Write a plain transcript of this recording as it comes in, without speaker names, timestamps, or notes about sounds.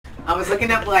I was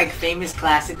looking up like famous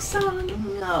classic song.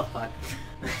 Oh fuck.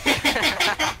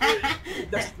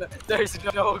 there's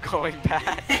no going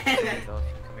back. Come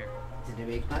here. Is it a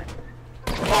big butt?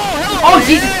 Oh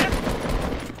Jesus!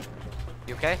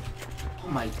 You okay? Oh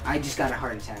my! I just got a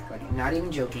heart attack. Like, I'm not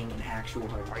even joking. An actual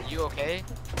heart attack. Are you okay?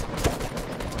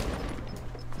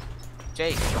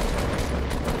 Jake.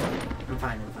 I'm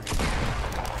fine. I'm fine.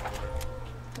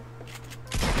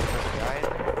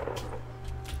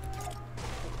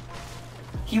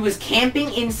 He was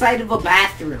camping inside of a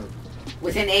bathroom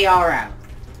with an AR out.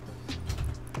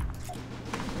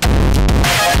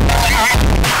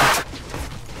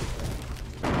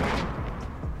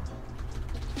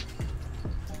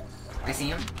 I see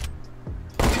him.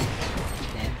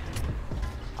 Dead.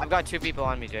 I've got 2 people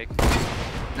on me, Jake.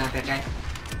 Not that guy.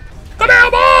 When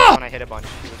I hit a bunch,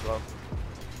 he was low.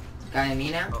 Guy on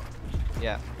me now? Oh.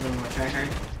 Yeah. A little more tryhard.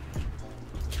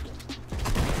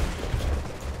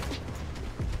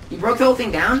 He broke the whole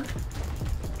thing down?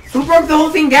 Who broke the whole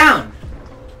thing down?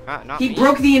 Not He me.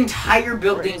 broke the entire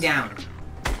building down.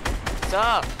 What's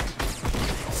up?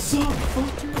 Sup,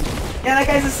 fucker? Yeah, that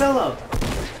guy's a solo.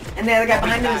 And the other guy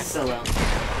behind him is a solo.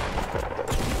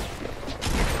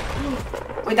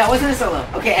 Wait, that wasn't a solo.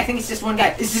 Okay, I think it's just one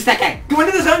guy. It's just that guy. Go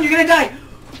into the zone, you're gonna die!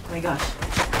 Oh my gosh.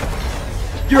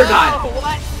 You're a god.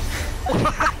 What?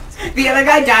 The other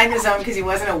guy died in the zone because he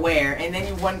wasn't aware, and then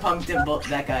you one-pumped him,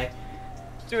 that guy.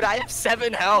 Dude, I have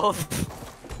 7 health.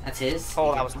 That's his?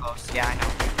 Oh, that was close. Yeah, I know.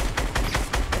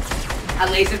 I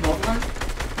lasered both of them.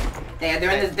 Yeah,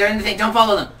 they're in the thing. Don't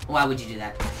follow them. Why would you do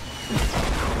that?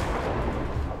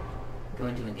 Go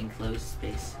into an enclosed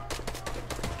space.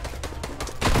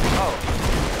 Oh.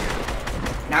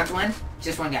 Knocked one.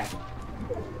 Just one guy.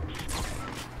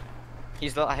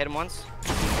 He's low. I hit him once.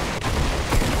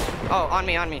 Oh, on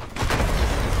me. I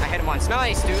hit him once.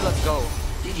 Nice, dude. Let's go.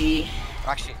 GG.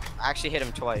 Actually, I actually hit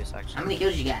him twice, actually. How many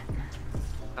kills you got?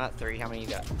 Not 3. How many you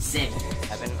got? 6.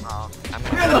 7. Oh, I'm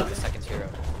gonna be the second hero.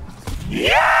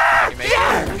 Yeah! Can you make it?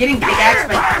 I'm getting pickaxe,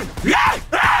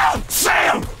 but...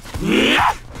 Sam!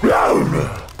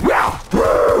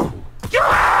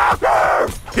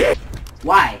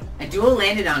 Why? A duel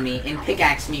landed on me and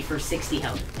pickaxed me for 60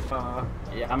 health.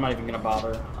 Yeah, I'm not even gonna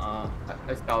bother. I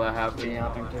saw that happen. Yeah,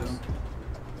 I think too.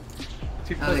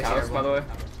 People Oh, in they're house, terrible. by the way.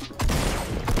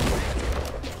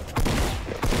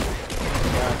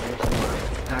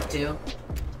 Knock 2.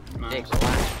 Jake, Nice.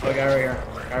 Oh, guy right here.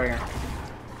 Guy right here.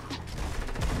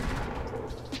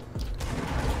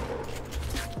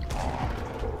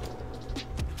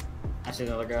 I see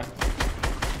the other guy.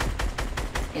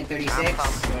 Hit 36.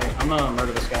 Wait, I'm gonna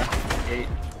murder this guy. 8.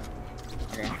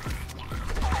 Okay.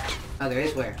 Oh, there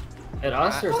is where? At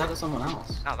us, or is that to someone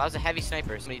else? No, that was a heavy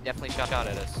sniper. Somebody definitely shot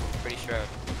at us. Pretty sure.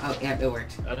 Oh, yeah, it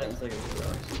worked. I didn't think it was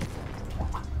ours.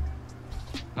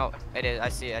 Oh, it is. I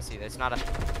see. It's not a.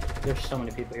 There's so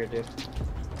many people here, dude.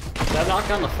 Did that knock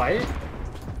down the fight?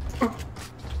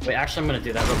 Wait, actually, I'm gonna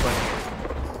do that real quick.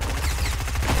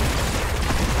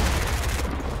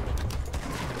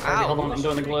 Ow. Hold on, I'm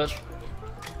doing the glitch.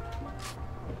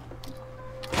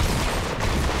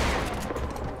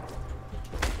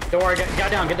 Don't worry,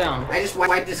 get down, get down. I just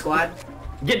wiped the squad.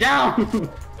 Get down!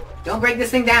 Don't break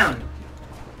this thing down.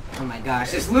 Oh my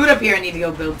gosh, there's loot up here I need to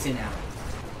go build to now.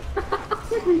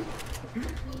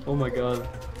 Oh my god.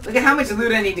 Look at how much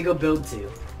loot I need to go build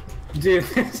to. Dude,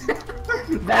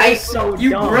 that is so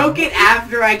You dumb. broke it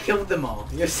after I killed them all.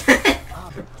 You're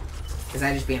Because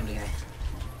I just BM'd the guy.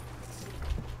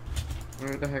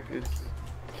 Where the heck is...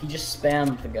 He just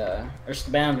spammed the guy. Or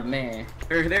spammed me.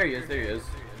 There he is.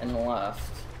 And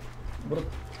left. What a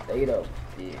beta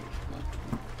pig.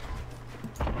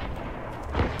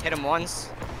 Hit him once.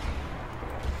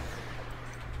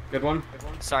 Good one.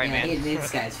 Sorry, Yeah, man. This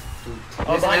guy's spooked. Oh,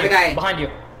 There's behind another you, guy. behind you.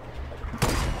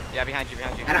 Yeah, behind you. I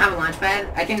don't have a launch pad.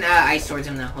 I can ice swords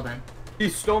him though. Hold on. He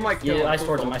stole my kill. Yeah, I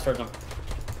swords him.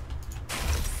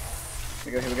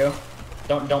 Here we go.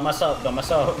 Don't mess up,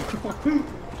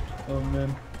 Oh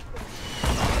man.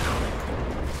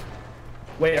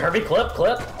 Wait, Herbie, clip.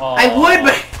 Oh. I would,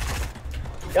 but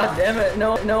God damn it,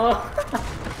 no.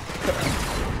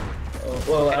 Oh,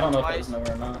 well, I don't know if that was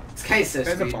nowhere or not. this guy's so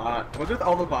There's a sweet. bot. What's with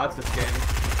all the bots this game?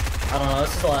 I don't know,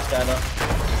 this is the last guy though.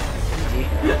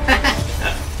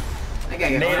 That guy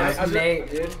got Nate, fine. Nate,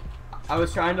 dude. I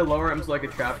was trying to lower him so I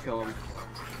could trap kill him.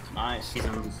 Nice. He's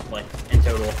in, like, in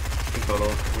total. In total,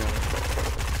 yeah.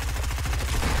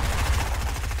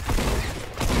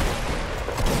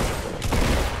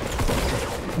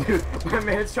 Dude, my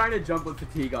man's trying to jump with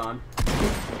fatigue on.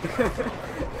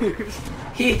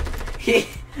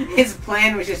 His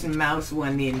plan was just mouse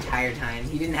one the entire time.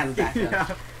 He didn't have a backup.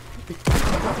 Yeah.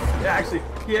 Yeah, actually,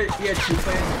 he had two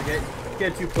plans. He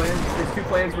had two plans. His two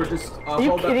plans were just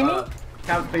hold up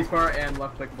tap spacebar and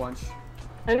left click a bunch.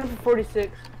 I hit him for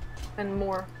 46 and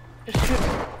more. Just shoot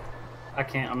him. I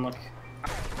can't. I'm like. I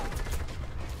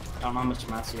don't know how much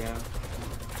mats you have.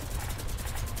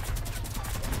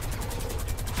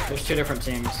 There's two different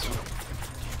teams. So.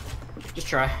 Just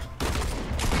try.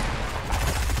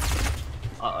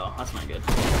 Uh-oh, that's not good.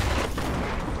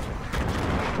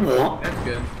 That's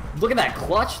good. Look at that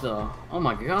clutch, though. Oh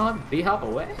my god, B-hop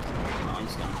away? Oh,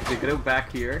 he's gone. If they go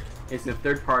back here, it's the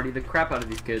third party, the crap out of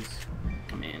these kids.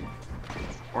 I mean,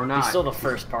 or not. he's still the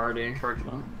first party. Charge.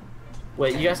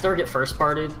 Wait, you guys ever get first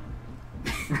partied?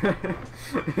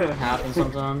 Happens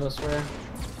sometimes, I swear.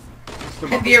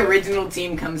 If the original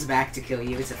team comes back to kill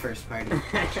you, it's a first party.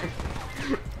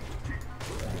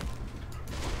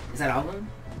 Is that all of them?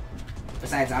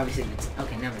 Besides, obviously, it's...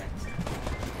 Okay, no, that's...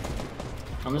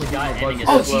 I'm just a guy ending his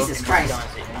Oh, slow. Jesus Christ!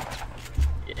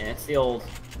 Yeah, it's the old...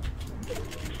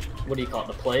 What do you call it?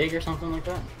 The plague or something like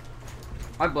that?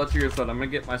 My blood sugar's low. I'm gonna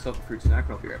get myself a fruit snack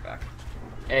and I'll be right back.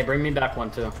 Hey, bring me back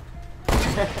one, too.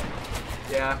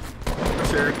 Yeah, for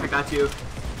sure. I got you.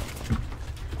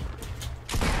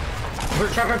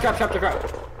 Trap.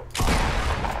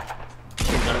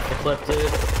 Shoot that up the clip,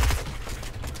 dude.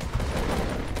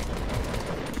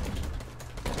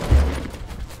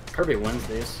 Kirby wins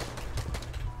these.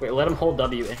 Wait, let him hold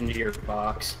W into your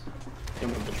box. And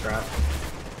move the trap.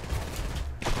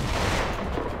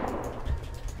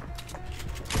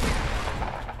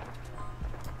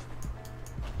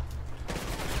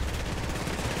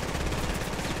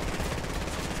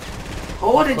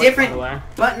 Hold a Click, different by the way.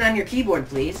 button on your keyboard,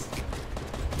 please.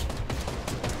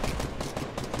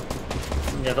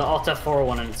 Yeah, the Alt F4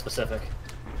 one in specific.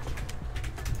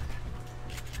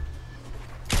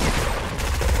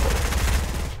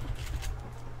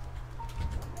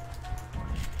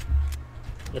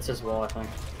 It's his wall, I think.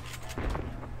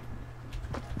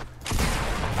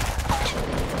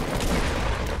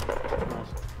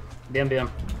 Nice. BM.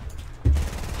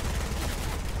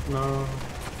 No.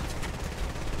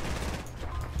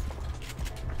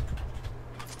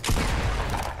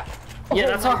 Yeah,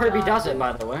 that's how Herbie does it,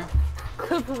 by the way.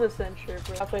 Clip of the century,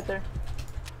 bro. That's right there.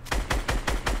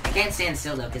 I can't stand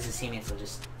still, though, because his teammates will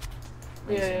just...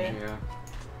 Yeah. Yeah.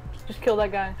 Just kill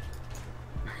that guy.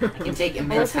 I can take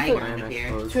immense high ground up I here.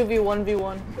 suppose.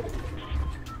 2v1v1.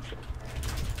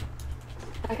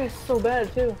 That guy's so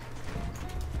bad, too.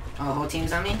 Oh, the whole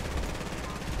team's on me?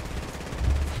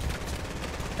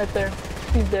 Right there.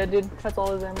 He's dead, dude. That's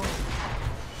all his ammo.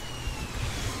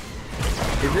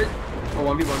 Is it a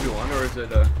 1v1v1 or is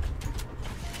it a...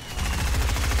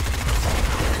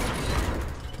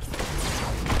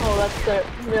 Oh, that's there.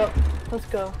 Yep. Let's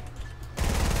go.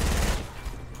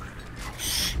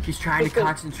 He's trying to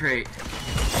concentrate.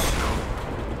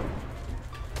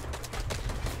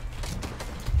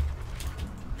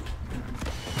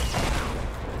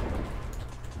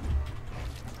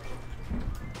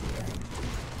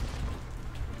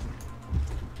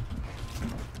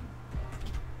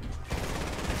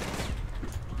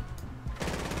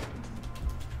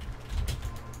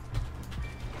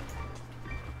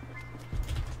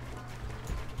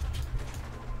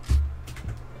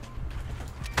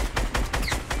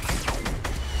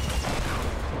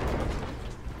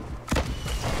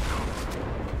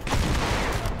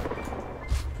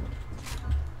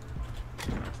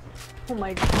 Oh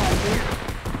my god, dude.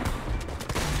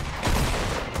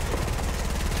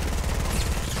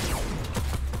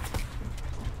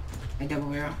 I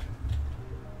double arrow.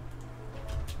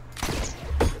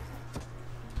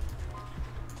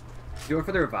 You going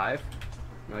for the revive?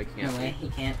 No, he can't. No way, he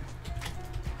can't.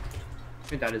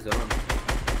 He died his own.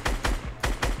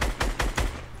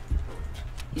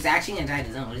 He's actually gonna die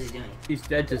to zone. What is he doing? He's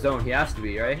dead to zone. He has to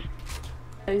be, right?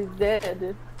 He's dead,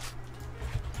 dude.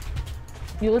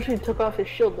 You literally took off his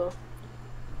shield, though.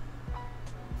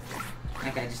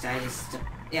 That guy just died.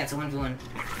 Yeah, it's a 1v1.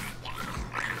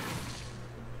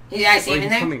 He died, see him in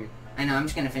there? Coming. I know, I'm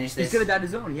just gonna finish this. He's gonna die to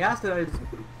zone. He has to die to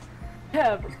zone.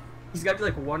 Yeah, but He's got to be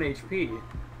like 1 HP.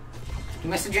 He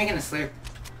must have drinking a slurp.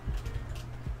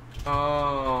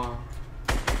 Oh.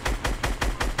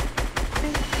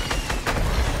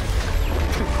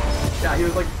 Yeah, he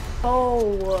was like.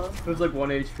 oh. It was like 1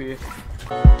 HP.